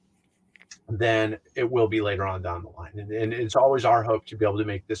expensive than it will be later on down the line. And it's always our hope to be able to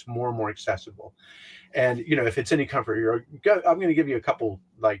make this more and more accessible. And, if it's any comfort, I'm going to give you a couple,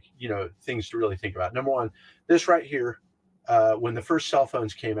 things to really think about. Number one, this right here, when the first cell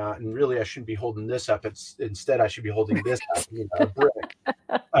phones came out, and really I shouldn't be holding this up. Instead I should be holding this up, a brick.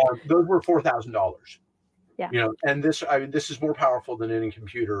 Those were $4,000. Yeah. And this is more powerful than any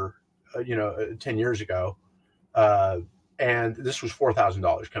computer, 10 years ago. And this was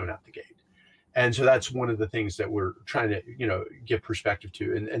 $4,000 coming out the gate. And so that's one of the things that we're trying to, give perspective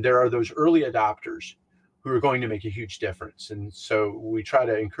to. And there are those early adopters who are going to make a huge difference. And so we try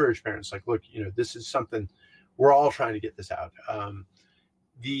to encourage parents like, look, this is something we're all trying to get this out.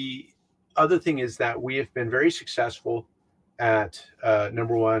 The other thing is that we have been very successful at,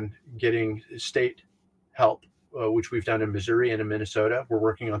 number one, getting state help, which we've done in Missouri and in Minnesota. We're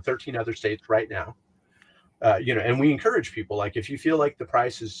working on 13 other states right now. And we encourage people, like, if you feel like the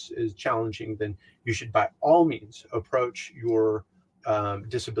price is challenging, then you should by all means approach your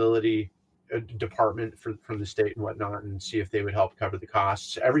disability department from the state and whatnot, and see if they would help cover the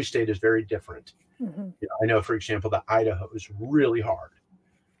costs. Every state is very different. Mm-hmm. I know, for example, that Idaho is really hard.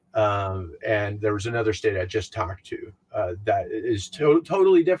 And there was another state I just talked to that is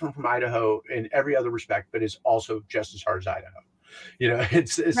totally different from Idaho in every other respect, but is also just as hard as Idaho.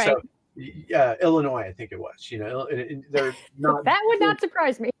 It's right. So Illinois, I think it was. They're not. That would not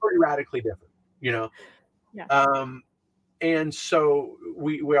surprise me. Pretty radically different. Yeah. And so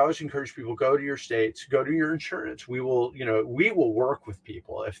we always encourage people, go to your states, go to your insurance. We will work with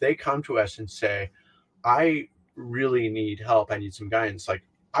people if they come to us and say, I really need help. I need some guidance. Like,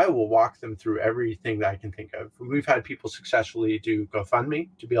 I will walk them through everything that I can think of. We've had people successfully do GoFundMe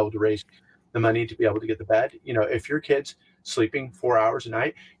to be able to raise the money to be able to get the bed. If your kid's sleeping 4 hours a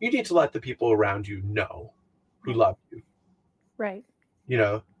night, you need to let the people around you know who love you. Right.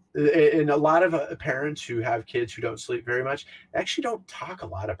 And a lot of parents who have kids who don't sleep very much actually don't talk a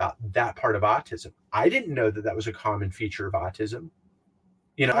lot about that part of autism. I didn't know that was a common feature of autism.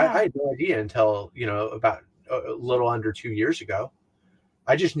 Yeah. I had no idea until, about a little under 2 years ago.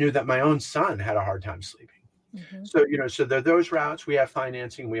 I just knew that my own son had a hard time sleeping. Mm-hmm. So, so there are those routes. We have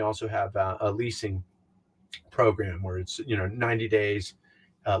financing. We also have a leasing program where it's, 90 days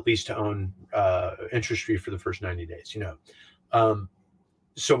lease to own, interest free for the first 90 days,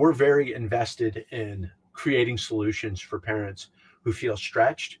 So we're very invested in creating solutions for parents who feel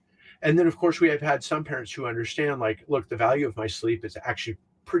stretched. And then, of course, we have had some parents who understand, like, look, the value of my sleep is actually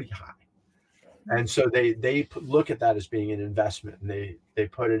pretty high. And so they look at that as being an investment, and they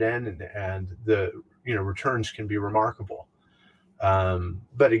put it in, and the returns can be remarkable.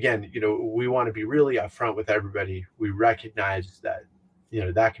 But again, we want to be really upfront with everybody. We recognize that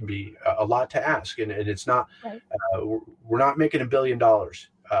that can be a lot to ask, and it's not. Right. We're not making $1 billion.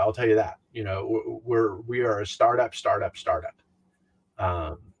 I'll tell you that. We are a startup,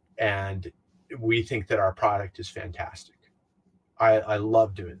 and we think that our product is fantastic. I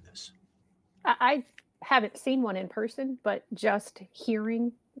love doing this. I haven't seen one in person, but just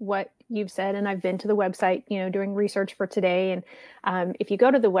hearing what you've said, and I've been to the website, doing research for today. And if you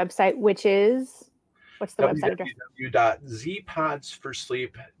go to the website, which is, what's the website address?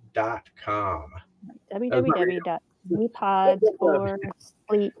 www.zpodsforsleep.com.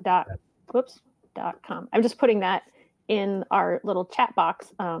 www.zpodsforsleep.com. I'm just putting that in our little chat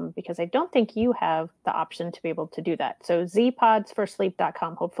box because I don't think you have the option to be able to do that. So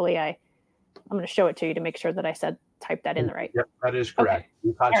zpodsforsleep.com. Hopefully I'm going to show it to you to make sure that I type that in the right. Yep, that is correct.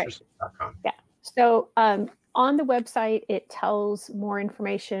 Okay. Zpodsforsleep.com. Yeah. So on the website, it tells more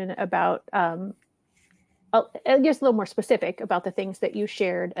information about I guess a little more specific about the things that you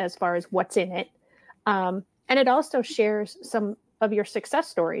shared as far as what's in it. And it also shares some of your success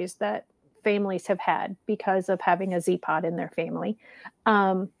stories that families have had because of having a Z-Pod in their family.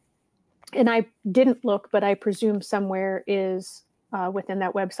 And I didn't look, but I presume somewhere is within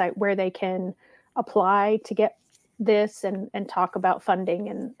that website where they can apply to get this and talk about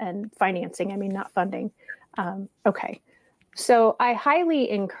funding and financing. I mean, not funding. Okay. So I highly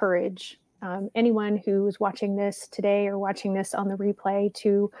encourage anyone who's watching this today or watching this on the replay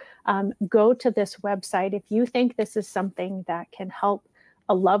to go to this website. If you think this is something that can help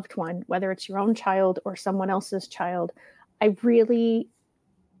a loved one, whether it's your own child or someone else's child, I really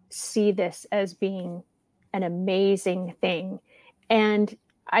see this as being an amazing thing. And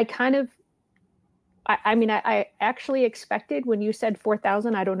I kind of, I actually expected when you said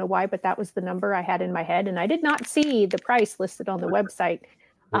 4,000, I don't know why, but that was the number I had in my head. And I did not see the price listed on the website.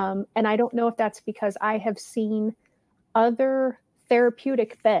 And I don't know if that's because I have seen other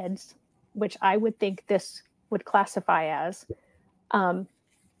therapeutic beds, which I would think this would classify as,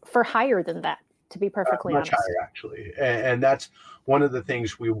 for higher than that, to be perfectly much honest. higher, actually. And that's one of the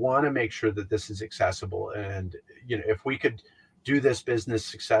things we want to make sure that this is accessible. And, if we could do this business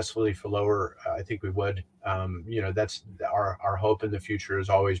successfully for lower, I think we would. That's our hope in the future, is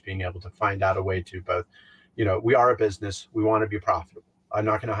always being able to find out a way to both, we are a business, we want to be profitable. I'm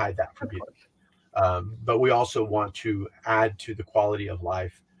not going to hide that from people. But we also want to add to the quality of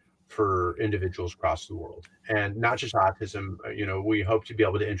life for individuals across the world, and not just autism. We hope to be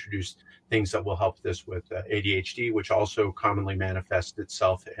able to introduce things that will help this with ADHD, which also commonly manifests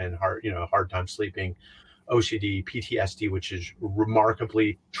itself in hard time sleeping, OCD, PTSD, which is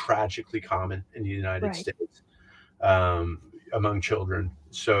remarkably tragically common in the United States among children.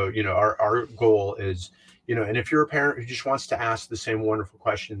 So, our goal is, and if you're a parent who just wants to ask the same wonderful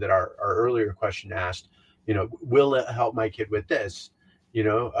question that our earlier question asked, will it help my kid with this?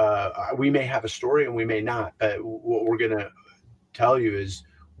 We may have a story and we may not, but what we're going to tell you is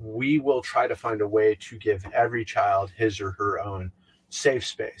we will try to find a way to give every child his or her own safe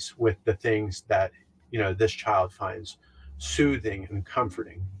space with the things that, this child finds soothing and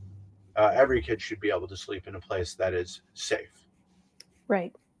comforting. Every kid should be able to sleep in a place that is safe.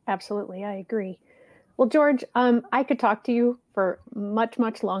 Right. Absolutely. I agree. Well, George, I could talk to you for much,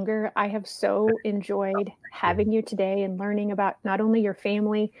 much longer. I have so enjoyed having you today and learning about not only your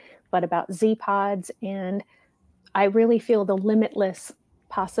family, but about Z-Pods. And I really feel the limitless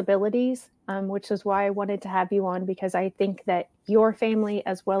possibilities, which is why I wanted to have you on, because I think that your family,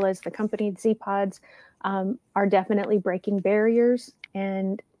 as well as the company Z-Pods, are definitely breaking barriers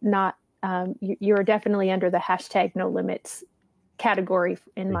and not, you're definitely under the hashtag no limits category,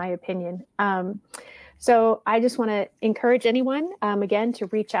 in my opinion. So I just want to encourage anyone, again, to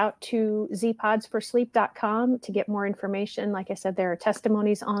reach out to zpodsforsleep.com to get more information. Like I said, there are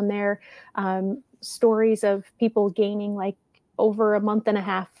testimonies on there, stories of people gaining like over a month and a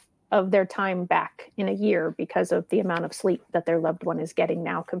half of their time back in a year because of the amount of sleep that their loved one is getting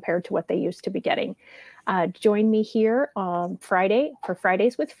now compared to what they used to be getting. Join me here on Friday for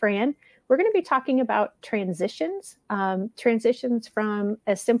Fridays with Fran. We're going to be talking about transitions from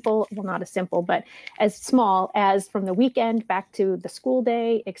as simple, well, not as simple, but as small as from the weekend back to the school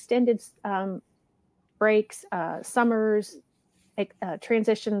day, extended breaks, summers,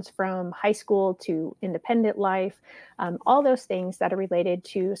 transitions from high school to independent life, all those things that are related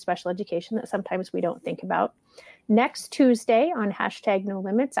to special education that sometimes we don't think about. Next Tuesday on hashtag No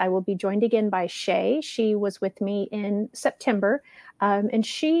Limits, I will be joined again by Shay. She was with me in September, and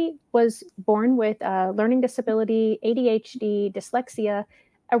she was born with learning disability, ADHD, dyslexia,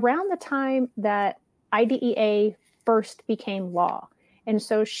 around the time that IDEA first became law. And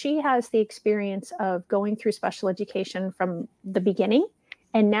so she has the experience of going through special education from the beginning.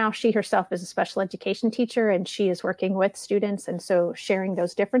 And now she herself is a special education teacher, and she is working with students, and so sharing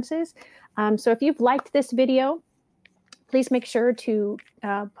those differences. So if you've liked this video, please make sure to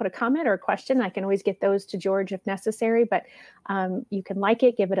put a comment or a question. I can always get those to George if necessary, but you can like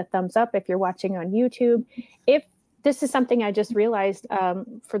it, give it a thumbs up if you're watching on YouTube. If this is something I just realized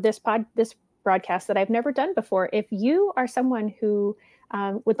for this broadcast that I've never done before, if you are someone who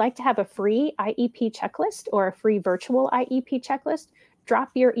would like to have a free IEP checklist or a free virtual IEP checklist,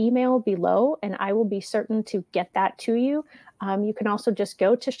 drop your email below and I will be certain to get that to you. You can also just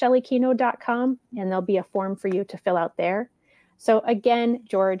go to shellykino.com and there'll be a form for you to fill out there. So again,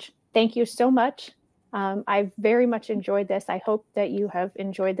 George, thank you so much. I've very much enjoyed this. I hope that you have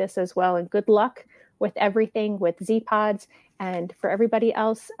enjoyed this as well, and good luck with everything with Z-Pods. And for everybody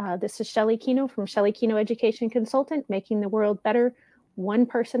else, this is Shelly Kino from Shelly Kino Education Consultant, making the world better one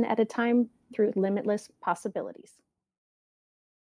person at a time through limitless possibilities.